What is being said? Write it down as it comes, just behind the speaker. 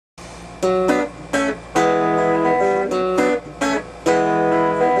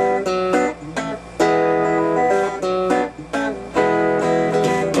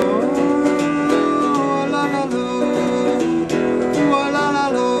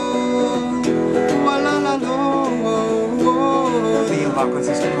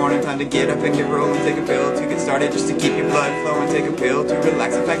to get up and get rolling. Take a pill to get started, just to keep your blood flowing. Take a pill to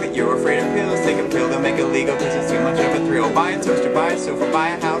relax the fact that you're afraid of pills. Take a pill to make it legal, cause it's too much of a thrill. Buy a toaster, buy a sofa, buy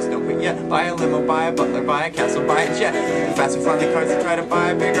a house, don't quit yet. Buy a limo, buy a butler, buy a castle, buy a jet. The faster fund the cars to try to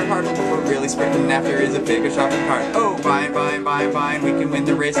buy a bigger heart, but what we're really sprinting after is a bigger shopping cart. Oh, buying, we can win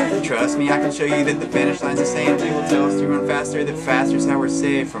the race. Trust me, I can show you that the finish line's the same. They will tell us to run faster, that faster's how we're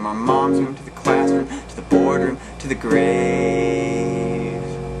saved. From our mom's room to the classroom, to the boardroom, to the grave.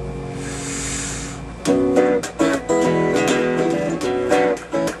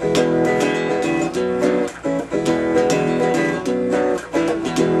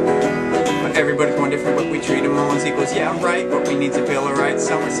 But everybody's born different, but we treat them all as equals. Yeah, right, but we need to feel alright.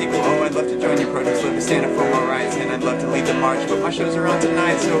 Some are sequel. Oh, I'd love to join your protest, love to stand up for more rights, and I'd love to lead the march, but my shows are on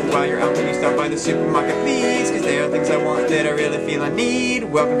tonight. So while you're out, can you stop by the supermarket, please? Cause there are things I want that I really feel I need.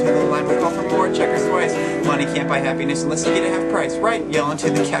 Welcome to the line, we'll call for more, checkers twice. Money can't buy happiness unless you get it half price, right? Yelling to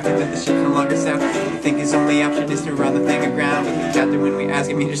the captain that the ship no longer sound. You think his only option is to run the thing aground. But the captain, when we ask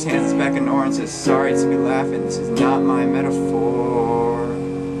him, he just hands us back an oar and says, sorry to be laughing, this is not my metaphor.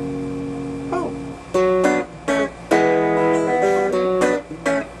 Oh.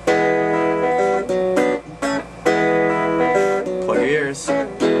 Plug your ears.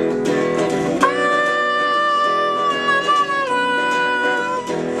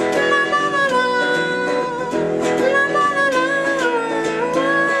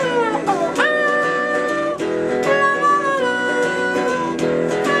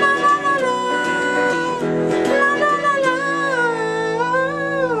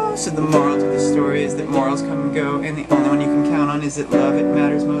 So the moral to the story is that morals come and go, and the only one you can count on is that love, it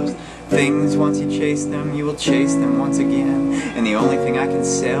matters most. Things, once you chase them, you will chase them once again. And the only thing I can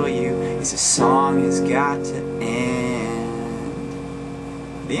sell you is a song has got to end.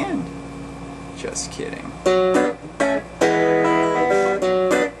 The end. Just kidding.